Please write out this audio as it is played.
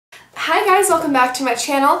Hi guys, welcome back to my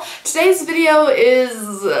channel. Today's video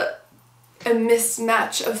is a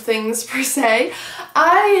mismatch of things per se.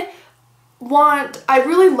 I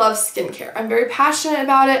really love skincare. I'm very passionate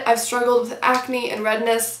about it. I've struggled with acne and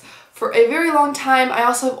redness for a very long time. I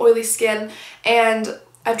also have oily skin and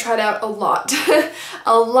I've tried out a lot.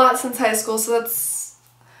 a lot since high school, so that's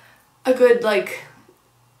a good like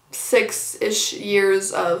 6-ish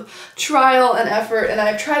years of trial and effort, and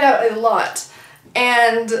I've tried out a lot.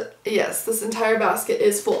 And yes, this entire basket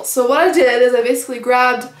is full. So what I did is I basically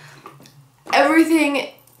grabbed everything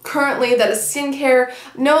currently that is skincare.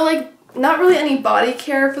 No, like, not really any body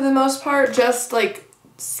care for the most part, just like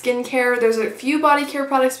skincare. There's a few body care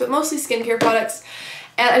products, but mostly skincare products.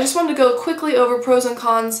 And I just wanted to go quickly over pros and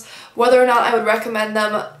cons, whether or not I would recommend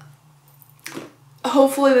them.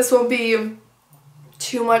 Hopefully this won't be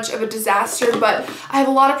too much of a disaster, but I have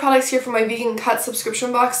a lot of products here from my Vegan Cut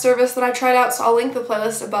subscription box service that I tried out, so I'll link the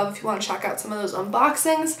playlist above if you want to check out some of those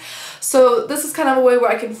unboxings. So this is kind of a way where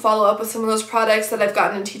I can follow up with some of those products that I've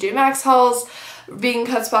gotten in TJ Maxx hauls, Vegan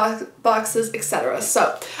Cuts boxes, etc.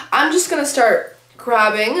 So I'm just going to start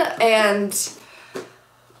grabbing and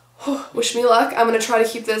wish me luck. I'm going to try to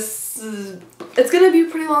keep this, it's going to be a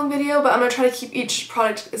pretty long video, but I'm going to try to keep each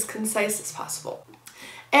product as concise as possible.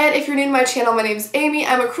 And if you're new to my channel, my name is Amy.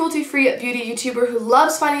 I'm a cruelty-free beauty YouTuber who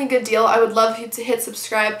loves finding a good deal. I would love you to hit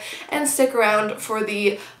subscribe and stick around for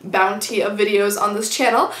the bounty of videos on this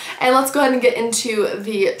channel. And let's go ahead and get into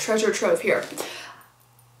the treasure trove here.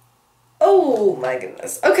 Oh my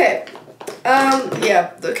goodness. Okay.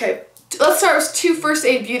 Yeah, okay. Let's start with two First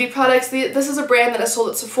Aid beauty products. This is a brand that I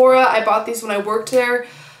sold at Sephora. I bought these when I worked there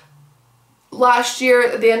last year,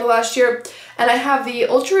 at the end of last year. And I have the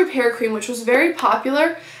Ultra Repair Cream, which was very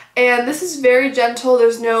popular, and this is very gentle.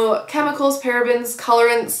 There's no chemicals, parabens,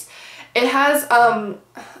 colorants. It has,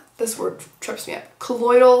 this word trips me up,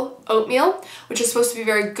 colloidal oatmeal, which is supposed to be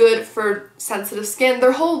very good for sensitive skin.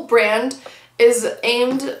 Their whole brand is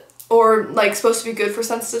aimed or like supposed to be good for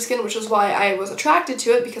sensitive skin, which is why I was attracted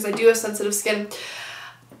to it, because I do have sensitive skin.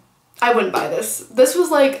 I wouldn't buy this. This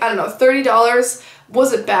was like, I don't know, $30.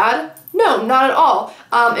 Was it bad? No, not at all.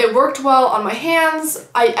 It worked well on my hands.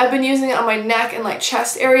 I've been using it on my neck and like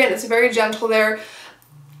chest area, and it's very gentle there.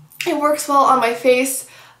 It works well on my face.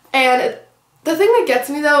 And the thing that gets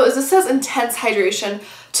me though is this says intense hydration.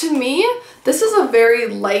 To me, this is a very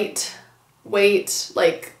lightweight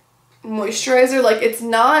like moisturizer. Like, it's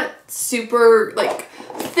not super like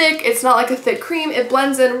thick. It's not like a thick cream. It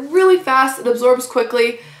blends in really fast. It absorbs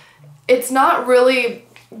quickly. It's not really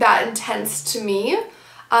that intense to me.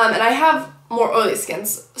 And I have more oily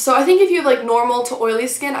skins. So I think if you have like normal to oily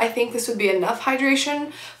skin, I think this would be enough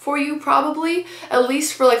hydration for you probably, at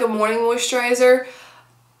least for like a morning moisturizer.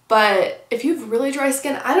 But if you have really dry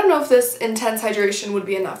skin, I don't know if this intense hydration would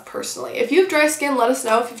be enough personally. If you have dry skin, let us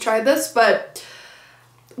know if you've tried this, but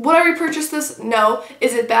would I repurchase this? No.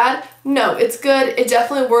 Is it bad? No. It's good. It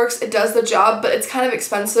definitely works. It does the job, but it's kind of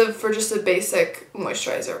expensive for just a basic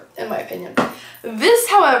moisturizer, in my opinion. This,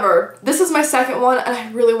 however, this is my second one, and I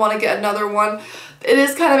really want to get another one. It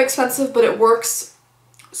is kind of expensive, but it works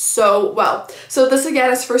so well. So this, again,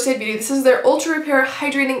 is First Aid Beauty. This is their Ultra Repair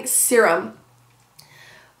Hydrating Serum.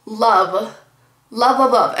 Love. Love,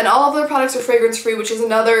 love, love. And all of their products are fragrance-free, which is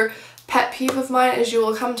another pet peeve of mine, as you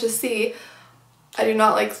will come to see. I do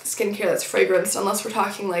not like skincare that's fragranced unless we're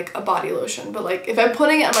talking like a body lotion, but like if I'm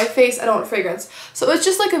putting it on my face, I don't want fragrance. So it's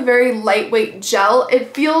just like a very lightweight gel.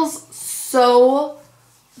 It feels so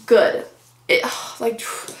good. Like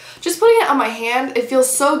just putting it on my hand, it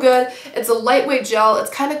feels so good. It's a lightweight gel.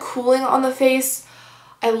 It's kind of cooling on the face.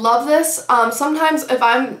 I love this. Sometimes if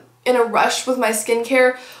I'm in a rush with my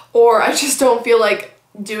skincare, or I just don't feel like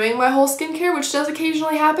doing my whole skincare, which does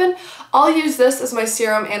occasionally happen, I'll use this as my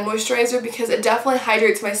serum and moisturizer because it definitely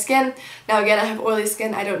hydrates my skin. Now again, I have oily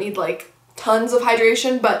skin. I don't need like tons of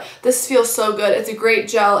hydration, but this feels so good. It's a great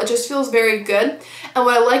gel. It just feels very good. And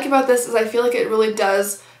what I like about this is I feel like it really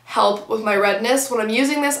does help with my redness. When I'm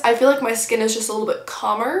using this, I feel like my skin is just a little bit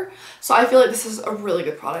calmer. So I feel like this is a really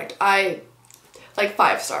good product. Like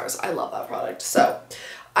 5 stars. I love that product. So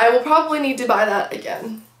I will probably need to buy that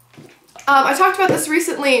again. I talked about this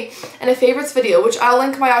recently in a favorites video, which I'll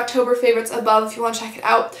link my October favorites above if you want to check it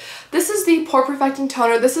out. This is the Pore Perfecting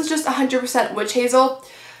Toner. This is just 100% witch hazel.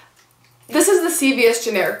 This is the CVS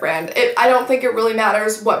generic brand. I don't think it really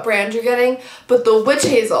matters what brand you're getting, but the witch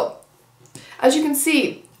hazel, as you can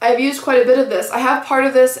see, I've used quite a bit of this. I have part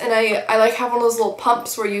of this, and I like have one of those little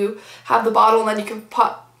pumps where you have the bottle and then you can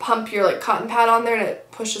pump your like cotton pad on there and it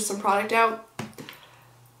pushes some product out.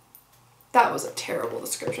 That was a terrible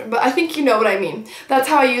description, but I think you know what I mean. That's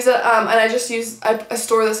how I use it, and I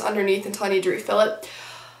store this underneath until I need to refill it.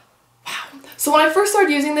 Wow. So when I first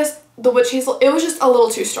started using this, the witch hazel, it was just a little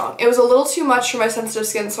too strong. It was a little too much for my sensitive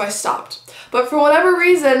skin, so I stopped. But for whatever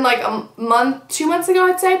reason, like a month, 2 months ago,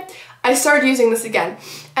 I'd say, I started using this again.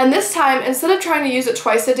 And this time, instead of trying to use it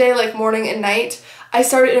twice a day, like morning and night, I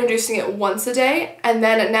started introducing it once a day, and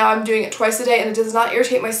then now I'm doing it twice a day, and it does not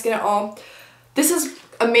irritate my skin at all. This is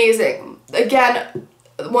amazing. Again,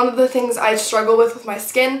 one of the things I struggle with my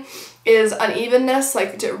skin is unevenness,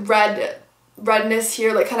 like redness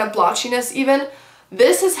here, like kind of blotchiness even.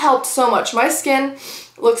 This has helped so much. My skin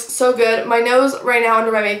looks so good. My nose right now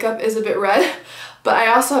under my makeup is a bit red, but I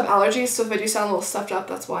also have allergies, so if I do sound a little stuffed up,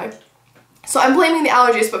 that's why. So I'm blaming the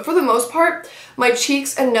allergies, but for the most part, my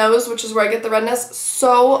cheeks and nose, which is where I get the redness,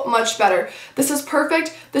 so much better. This is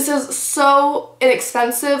perfect. This is so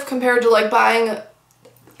inexpensive compared to like buying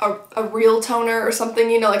a real toner or something,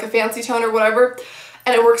 you know, like a fancy toner, whatever,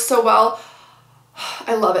 and it works so well.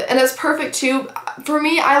 I love it. And it's perfect too. For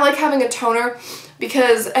me, I like having a toner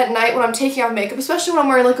because at night when I'm taking off makeup, especially when I'm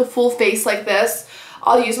wearing like a full face like this,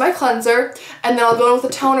 I'll use my cleanser and then I'll go in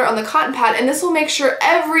with a toner on the cotton pad, and this will make sure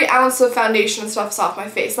every ounce of foundation and stuff is off my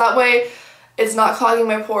face. That way it's not clogging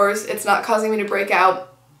my pores, it's not causing me to break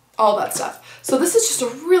out, all that stuff. So this is just a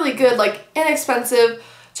really good, like, inexpensive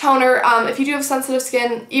toner. If you do have sensitive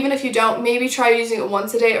skin, even if you don't, maybe try using it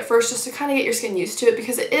once a day at first just to kind of get your skin used to it,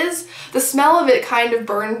 because the smell of it kind of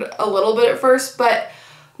burned a little bit at first, but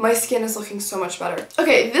my skin is looking so much better.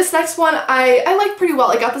 Okay, this next one I like pretty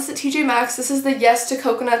well. I got this at TJ Maxx. This is the Yes to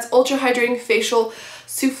Coconuts Ultra Hydrating Facial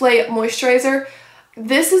Souffle Moisturizer.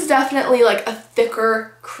 This is definitely like a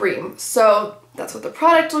thicker cream. So that's what the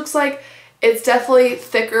product looks like. It's definitely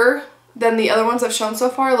thicker than the other ones I've shown so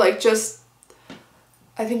far. Like, just,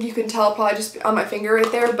 I think you can tell probably just on my finger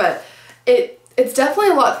right there, but it's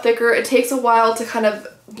definitely a lot thicker. It takes a while to kind of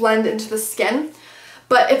blend into the skin.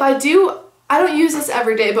 But if I don't use this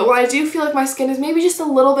every day, but when I do feel like my skin is maybe just a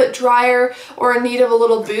little bit drier or in need of a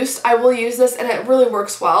little boost, I will use this, and it really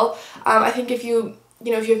works well. I think if you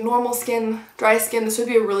have normal skin, dry skin, this would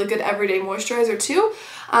be a really good everyday moisturizer too.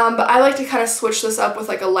 But I like to kind of switch this up with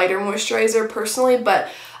like a lighter moisturizer personally, but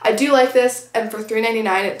I do like this, and for $3.99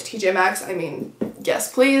 at TJ Maxx, I mean,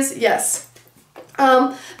 yes please, yes.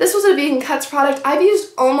 This was a Vegan Cuts product. I've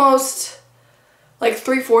used almost like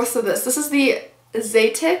 3/4 of this. This is the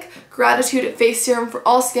Zaytic Gratitude Face Serum for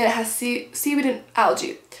all skin. It has seaweed and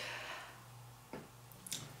algae.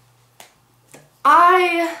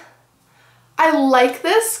 I like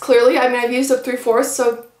this, clearly. I mean, I've used up 3/4,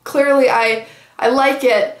 so clearly I like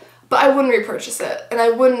it, but I wouldn't repurchase it, and I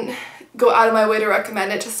wouldn't go out of my way to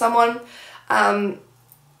recommend it to someone.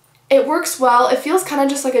 It works well. It feels kind of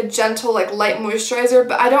just like a gentle, like, light moisturizer,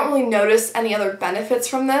 but I don't really notice any other benefits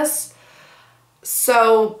from this,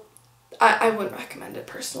 so I wouldn't recommend it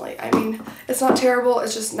personally. I mean, it's not terrible,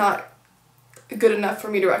 it's just not good enough for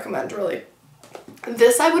me to recommend, really.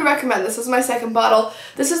 This I would recommend. This is my second bottle.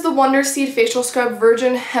 This is the Wonder Seed Facial Scrub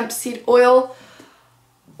Virgin Hemp Seed Oil.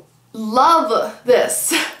 Love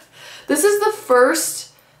this. This is the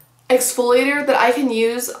first exfoliator that I can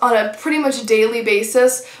use on a pretty much daily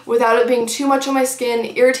basis without it being too much on my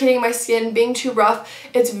skin, irritating my skin, being too rough.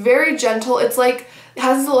 It's very gentle. It's like, it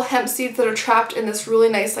has these little hemp seeds that are trapped in this really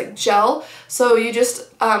nice like gel. So you just,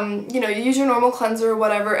 you know, you use your normal cleanser or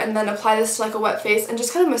whatever and then apply this to like a wet face and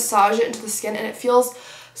just kind of massage it into the skin, and it feels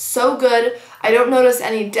so good. I don't notice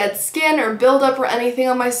any dead skin or buildup or anything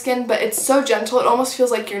on my skin, but it's so gentle. It almost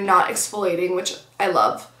feels like you're not exfoliating, which I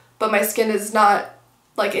love. But my skin is not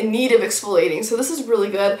like in need of exfoliating, so this is really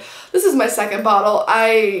good. This is my second bottle.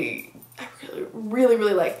 I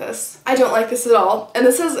really like this. I don't like this at all, and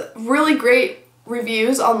this is really great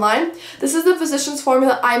reviews online. This is the Physicians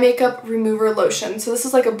Formula Eye Makeup Remover Lotion. So this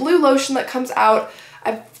is like a blue lotion that comes out.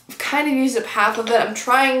 I've kind of used up half of it. I'm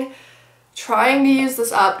trying to use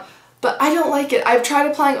this up, but I don't like it. I've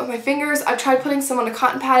tried applying it with my fingers. I've tried putting some on a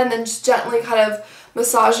cotton pad and then just gently kind of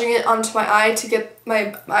massaging it onto my eye to get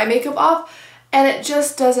my eye makeup off, and it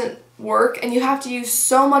just doesn't work, and you have to use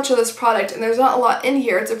so much of this product, and there's not a lot in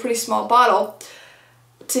here. It's a pretty small bottle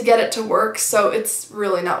to get it to work, so it's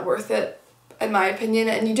really not worth it in my opinion.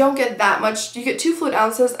 And you don't get that much. You get 2 fluid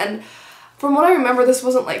ounces, and from what I remember, this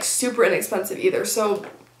wasn't like super inexpensive either, so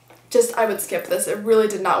just I would skip this. It really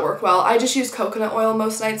did not work well. I just use coconut oil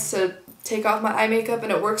most nights to take off my eye makeup,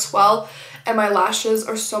 and it works well, and my lashes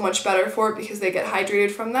are so much better for it because they get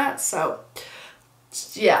hydrated from that. So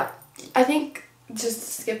yeah, I think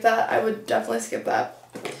just skip that. I would definitely skip that.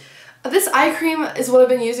 This eye cream is what I've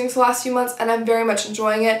been using for the last few months, and I'm very much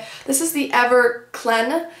enjoying it. This is the Ever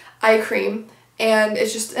Clean eye cream, and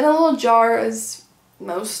it's just in a little jar, as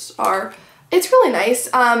most are. It's really nice.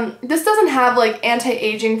 This doesn't have like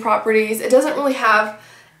anti-aging properties. It doesn't really have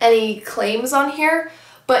any claims on here,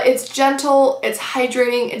 but it's gentle, it's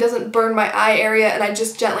hydrating, it doesn't burn my eye area, and I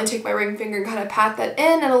just gently take my ring finger and kind of pat that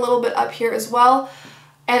in and a little bit up here as well,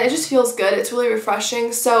 and it just feels good. It's really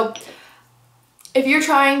refreshing. So if you're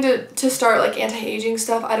trying to start like anti-aging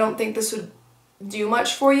stuff, I don't think this would do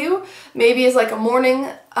much for you. Maybe as like a morning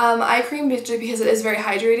eye cream, just because it is very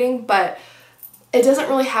hydrating, but it doesn't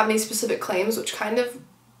really have any specific claims, which kind of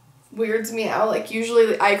weirds me out. Like usually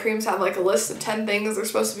the eye creams have like a list of 10 things they're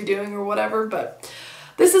supposed to be doing or whatever, but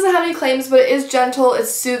this doesn't have any claims, but it is gentle,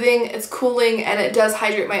 it's soothing, it's cooling, and it does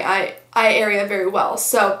hydrate my eye area very well.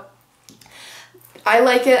 So I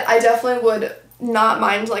like it. I definitely would not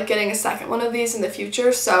mind like getting a second one of these in the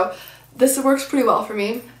future, so this works pretty well for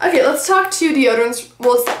me. Okay, let's talk 2 deodorants.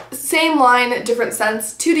 Well, same line, different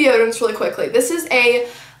scents. 2 deodorants really quickly. This is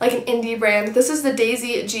like an indie brand. This is the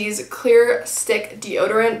Daisy G's Clear Stick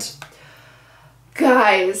Deodorant.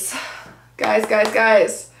 Guys.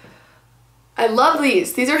 I love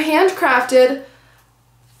these. These are handcrafted.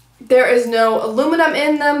 There is no aluminum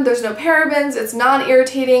in them. There's no parabens. It's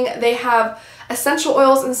non-irritating. They have essential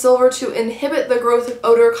oils and silver to inhibit the growth of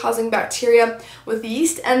odor-causing bacteria with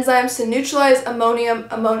yeast enzymes to neutralize ammonia.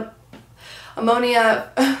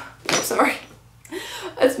 Sorry.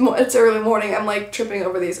 It's early morning. I'm like tripping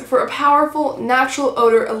over these. For a powerful natural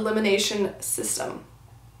odor elimination system.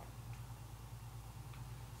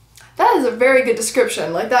 That is a very good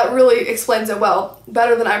description. Like that really explains it well.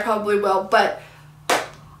 Better than I probably will, but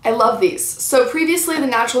I love these. So previously the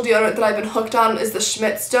natural deodorant that I've been hooked on is the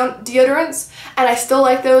Schmidt's deodorants, and I still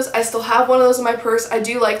like those. I still have one of those in my purse. I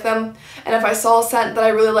do like them, and if I saw a scent that I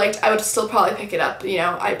really liked, I would still probably pick it up. You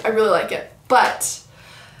know, I really like it. But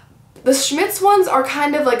the Schmidt's ones are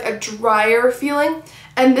kind of like a drier feeling,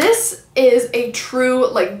 and this is a true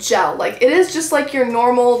like gel. Like it is just like your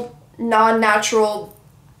normal non-natural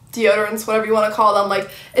deodorants, whatever you want to call them. Like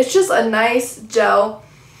it's just a nice gel.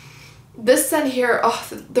 This scent here, oh,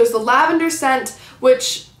 there's the lavender scent,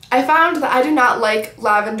 which I found that I do not like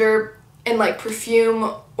lavender in like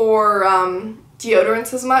perfume or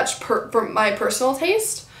deodorants as much for my personal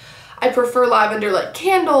taste. I prefer lavender like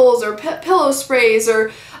candles or pillow sprays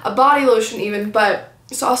or a body lotion even, but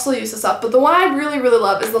so I'll still use this up. But the one I really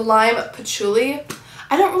love is the lime patchouli.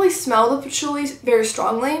 I don't really smell the patchouli very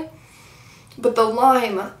strongly, but the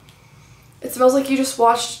lime, it smells like you just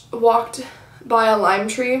walked by a lime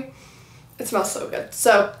tree. It smells so good.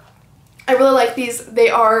 So I really like these. They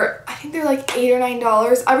are, I think they're like $8 or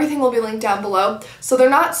 $9. Everything will be linked down below. So they're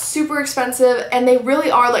not super expensive, and they really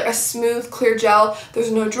are like a smooth, clear gel.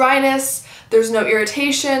 There's no dryness. There's no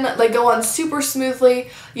irritation. They go on super smoothly.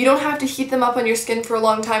 You don't have to heat them up on your skin for a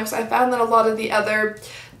long time, because I found that a lot of the other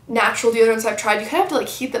natural deodorants I've tried, you kind of have to like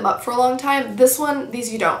heat them up for a long time.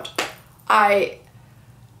 These you don't.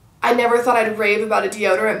 I never thought I'd rave about a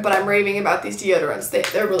deodorant, but I'm raving about these deodorants.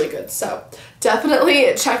 They're really good. So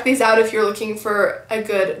definitely check these out if you're looking for a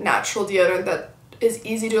good natural deodorant that is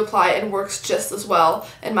easy to apply and works just as well,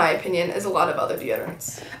 in my opinion, as a lot of other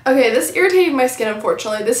deodorants. Okay, this irritated my skin,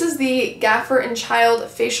 unfortunately. This is the Gaffer and Child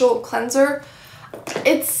Facial Cleanser.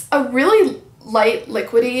 It's a really light,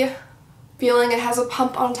 liquidy feeling. It has a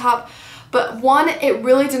pump on top. But one, it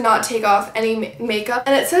really did not take off any makeup.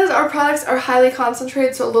 And it says our products are highly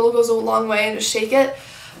concentrated, so a little goes a long way, and just shake it.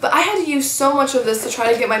 But I had to use so much of this to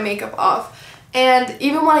try to get my makeup off. And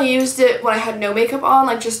even when I used it when I had no makeup on,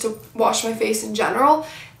 like just to wash my face in general,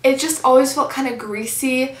 it just always felt kind of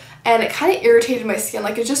greasy, and it kind of irritated my skin.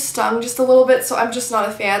 Like it just stung just a little bit, so I'm just not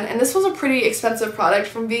a fan. And this was a pretty expensive product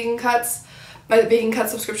from Vegan Cuts, my Vegan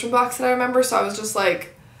Cuts subscription box that I remember, so I was just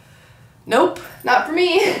like, nope, not for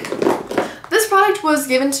me. This product was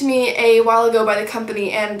given to me a while ago by the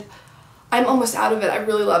company, and I'm almost out of it. I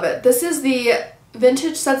really love it. This is the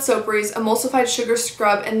Vintage Set Soaperies Emulsified Sugar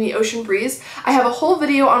Scrub in the Ocean Breeze. I have a whole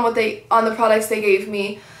video on the products they gave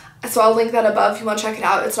me, so I'll link that above if you want to check it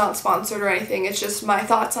out. It's not sponsored or anything. It's just my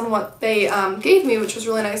thoughts on what they gave me, which was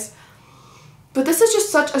really nice. But this is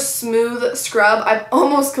just such a smooth scrub. I've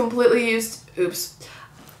almost completely used it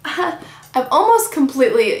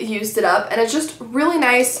up, and it's just really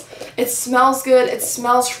nice. It smells good, it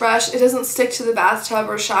smells fresh, it doesn't stick to the bathtub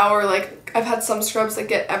or shower. Like I've had some scrubs that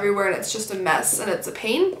get everywhere and it's just a mess and it's a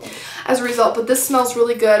pain as a result, but this smells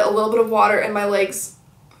really good. A little bit of water and my legs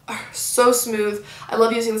are so smooth. I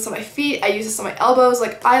love using this on my feet, I use this on my elbows.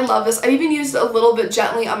 Like I love this. I've even used it a little bit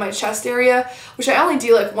gently on my chest area, which I only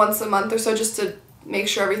do like once a month or so just to make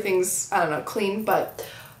sure everything's, I don't know, clean, but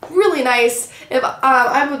Really nice. If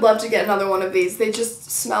I would love to get another one of these. They just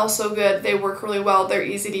smell so good. They work really well. They're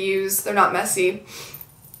easy to use. They're not messy.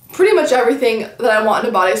 Pretty much everything that I want in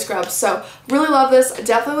a body scrub. So really love this. I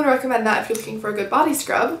definitely would recommend that if you're looking for a good body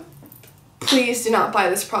scrub. Please do not buy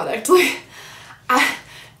this product. Like,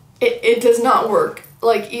 it does not work,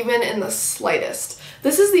 like, even in the slightest.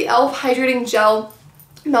 This is the e.l.f. Hydrating Gel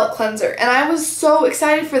Melt Cleanser, and I was so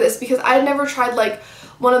excited for this because I had never tried, like,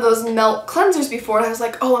 one of those melt cleansers before, and I was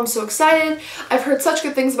like, oh, I'm so excited. I've heard such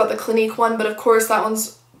good things about the Clinique one, but of course that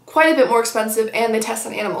one's quite a bit more expensive, and they test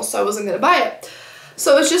on animals, so I wasn't going to buy it.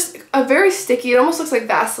 So it's just a very sticky, it almost looks like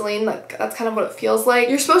Vaseline, like that's kind of what it feels like.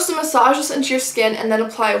 You're supposed to massage this into your skin and then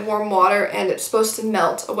apply warm water, and it's supposed to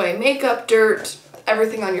melt away makeup, dirt,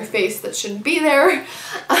 everything on your face that shouldn't be there.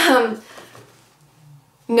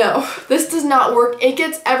 No, this does not work. It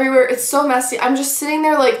gets everywhere. It's so messy. I'm just sitting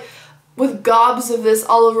there like with gobs of this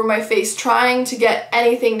all over my face trying to get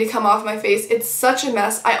anything to come off my face. It's such a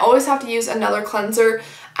mess. I always have to use another cleanser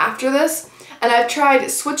after this. And I've tried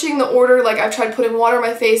switching the order, like I've tried putting water on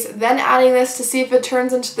my face, then adding this to see if it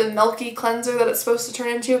turns into the milky cleanser that it's supposed to turn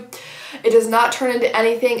into. It does not turn into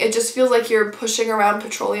anything. It just feels like you're pushing around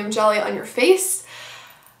petroleum jelly on your face,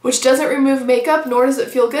 which doesn't remove makeup, nor does it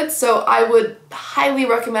feel good, so I would highly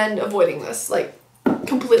recommend avoiding this, like,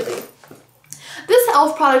 completely. This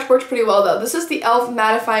e.l.f. product worked pretty well, though. This is the e.l.f.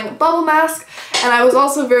 Mattifying Bubble Mask, and I was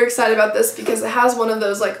also very excited about this because it has one of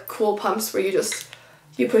those, like, cool pumps where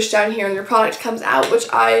you push down here and your product comes out, which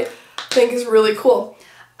I think is really cool.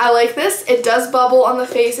 I like this. It does bubble on the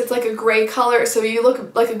face. It's like a gray color, so you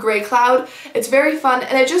look like a gray cloud. It's very fun,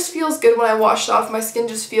 and it just feels good when I wash it off. My skin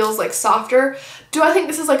just feels like softer. Do I think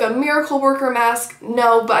this is like a miracle worker mask?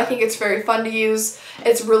 No, but I think it's very fun to use.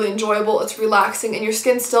 It's really enjoyable. It's relaxing, and your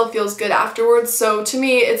skin still feels good afterwards. So to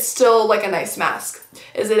me, it's still like a nice mask.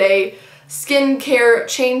 Is it a skincare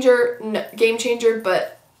changer? No, game changer,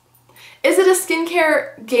 but is it a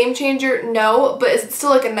skincare game changer? No, but is it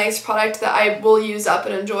still like a nice product that I will use up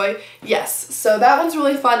and enjoy? Yes. So that one's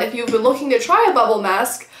really fun. If you've been looking to try a bubble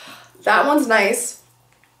mask, that one's nice.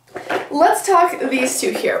 Let's talk these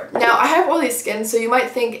two here. Now, I have oily skin, so you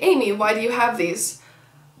might think, Amy, why do you have these?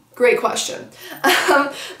 Great question.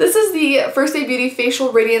 This is the First Aid Beauty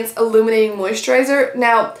Facial Radiance Illuminating Moisturizer.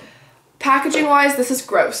 Now, packaging wise, this is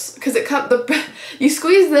gross because you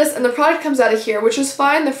squeeze this and the product comes out of here, which is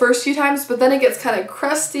fine the first few times, but then it gets kind of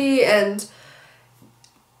crusty and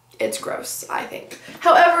it's gross, I think.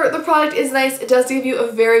 However, the product is nice. It does give you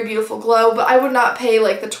a very beautiful glow, but I would not pay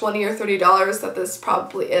like the $20 or $30 that this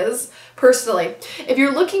probably is, personally. If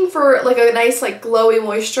you're looking for like a nice like glowy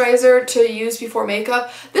moisturizer to use before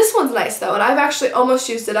makeup, this one's nice though, and I've actually almost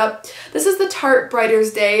used it up. This is the Tarte Brighter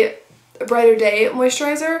Day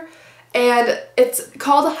moisturizer. And it's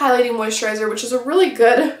called a highlighting moisturizer, which is a really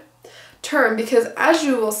good term because, as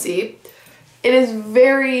you will see, it is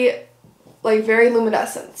very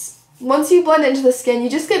luminescent. Once you blend into the skin, you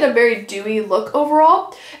just get a very dewy look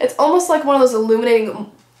overall. It's almost like one of those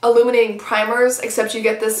illuminating primers, except you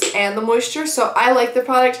get this and the moisture. So I like the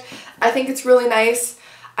product. I think it's really nice.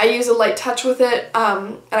 I use a light touch with it,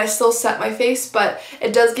 and I still set my face, but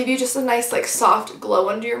it does give you just a nice, like, soft glow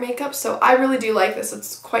under your makeup, so I really do like this.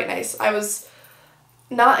 It's quite nice. I was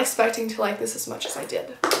not expecting to like this as much as I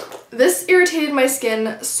did. This irritated my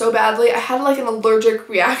skin so badly. I had, like, an allergic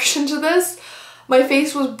reaction to this. My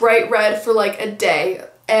face was bright red for, like, a day,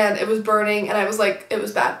 and it was burning, and I was like, it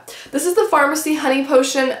was bad. This is the Pharmacy Honey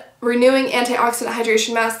Potion Renewing Antioxidant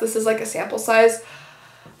Hydration Mask. This is, like, a sample size.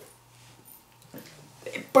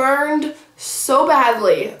 It burned so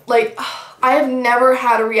badly. Like, I have never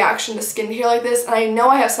had a reaction to skincare like this, and I know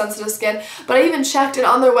I have sensitive skin, but I even checked it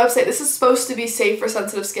on their website. This is supposed to be safe for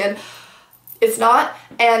sensitive skin. It's not,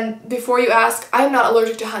 and before you ask, I'm not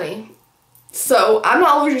allergic to honey. So I'm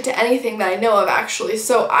not allergic to anything that I know of, actually,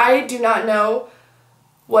 so I do not know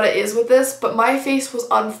what it is with this, but my face was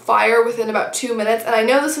on fire within about 2 minutes, and I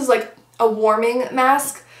know this is like a warming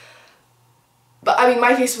mask, but I mean,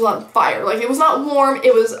 my face was on fire. Like, it was not warm,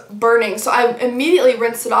 it was burning. So I immediately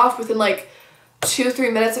rinsed it off within like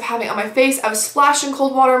 2-3 minutes of having it on my face. I was splashing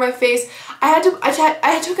cold water on my face. I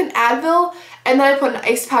took an Advil, and then I put an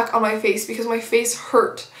ice pack on my face because my face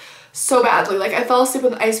hurt so badly. Like, I fell asleep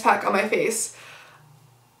with an ice pack on my face.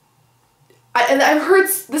 And I've heard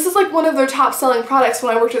this is like one of their top selling products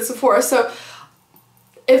when I worked at Sephora. So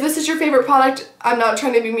if this is your favorite product, I'm not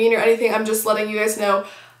trying to be mean or anything. I'm just letting you guys know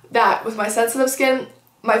that with my sensitive skin,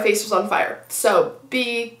 my face was on fire. So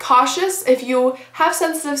be cautious. If you have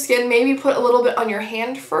sensitive skin, maybe put a little bit on your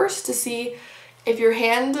hand first to see if your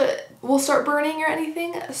hand will start burning or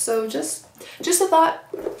anything. So just a thought.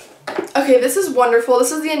 Okay, this is wonderful.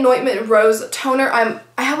 This is the Anointment Rose Toner. I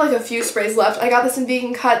have like a few sprays left. I got this in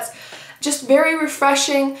Vegan Cuts. Just very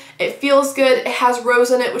refreshing. It feels good. It has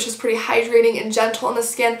rose in it, which is pretty hydrating and gentle on the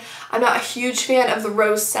skin. I'm not a huge fan of the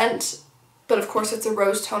rose scent, but of course it's a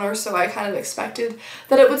rose toner, so I kind of expected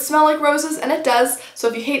that it would smell like roses, and it does. So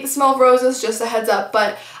if you hate the smell of roses, just a heads up,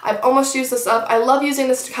 but I've almost used this up. I love using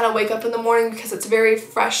this to kind of wake up in the morning because it's very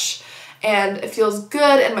fresh and it feels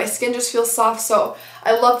good and my skin just feels soft. So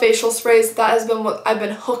I love facial sprays. That has been what I've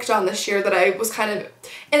been hooked on this year, that I was kind of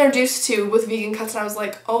introduced to with Vegan Cuts, and I was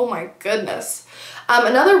like, oh my goodness.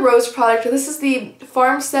 Another rose product, this is the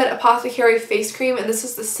Farmstead Apothecary Face Cream, and this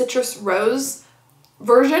is the Citrus Rose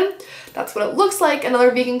version. That's what it looks like.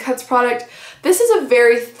 Another Vegan Cuts product. This is a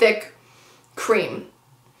very thick cream,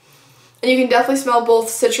 and you can definitely smell both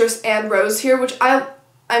citrus and rose here, which I'm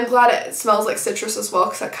glad it smells like citrus as well,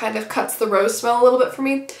 because that kind of cuts the rose smell a little bit for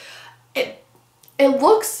me. It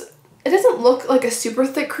doesn't look like a super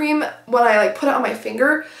thick cream when I like put it on my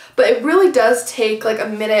finger, but it really does take like a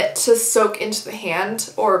minute to soak into the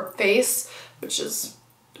hand or face, which is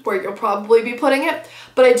where you'll probably be putting it.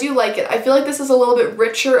 But I do like it. I feel like this is a little bit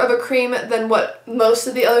richer of a cream than what most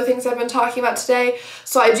of the other things I've been talking about today.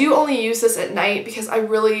 So I do only use this at night, because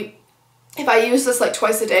if I use this like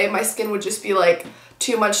twice a day, my skin would just be like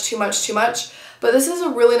too much. But this is a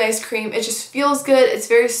really nice cream. It just feels good. It's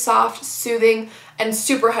very soft, soothing, and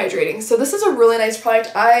super hydrating. So this is a really nice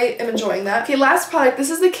product. I am enjoying that. Okay, last product. This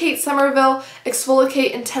is the Kate Somerville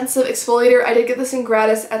Exfoliate Intensive Exfoliator. I did get this in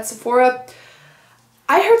gratis at Sephora.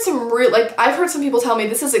 I've heard some people tell me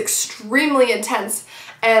this is extremely intense,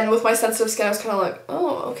 and with my sensitive skin I was kind of like,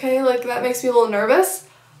 oh, okay, like that makes me a little nervous.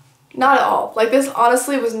 Not at all. Like, this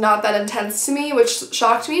honestly was not that intense to me, which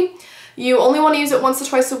shocked me. You only want to use it once or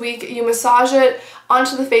twice a week. You massage it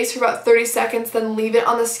onto the face for about 30 seconds, then leave it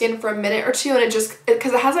on the skin for a minute or two, and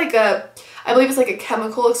because it has like I believe it's like a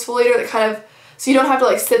chemical exfoliator that kind of, so you don't have to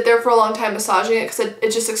like sit there for a long time massaging it, because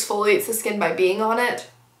it just exfoliates the skin by being on it.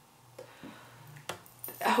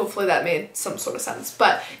 Hopefully that made some sort of sense,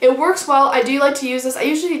 but it works well. I do like to use this. I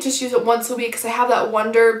usually just use it once a week because I have that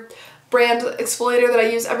Wonder brand exfoliator that I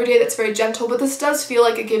use every day that's very gentle, but this does feel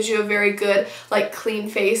like it gives you a very good, like, clean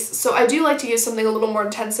face. So I do like to use something a little more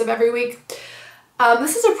intensive every week.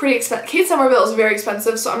 This is a pretty expensive, Kate Somerville is very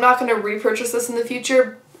expensive, so I'm not going to repurchase this in the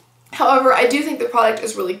future. However, I do think the product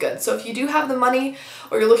is really good. So if you do have the money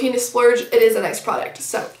or you're looking to splurge, it is a nice product.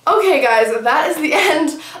 So, okay guys, that is the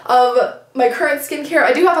end of my current skincare.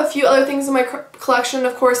 I do have a few other things in my collection,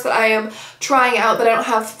 of course, that I am trying out that I don't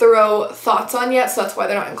have thorough thoughts on yet, so that's why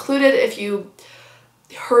they're not included. If you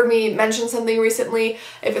heard me mention something recently,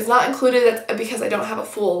 if it's not included, that's because I don't have a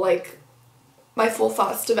full, my full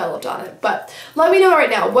thoughts developed on it. But let me know right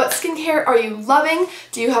now, what skincare are you loving?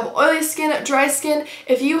 Do you have oily skin, dry skin?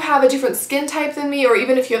 If you have a different skin type than me, or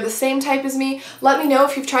even if you have the same type as me, let me know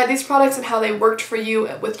if you've tried these products and how they worked for you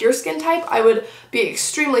with your skin type. I would be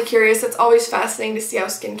extremely curious. It's always fascinating to see how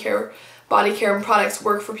skincare, body care, and products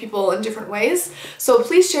work for people in different ways. So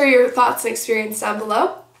please share your thoughts and experience down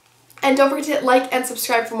below. And don't forget to hit like and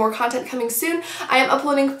subscribe for more content coming soon. I am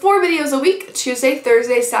uploading 4 videos a week, Tuesday,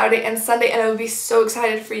 Thursday, Saturday, and Sunday, and I would be so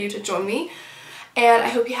excited for you to join me. And I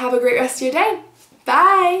hope you have a great rest of your day.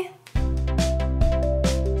 Bye!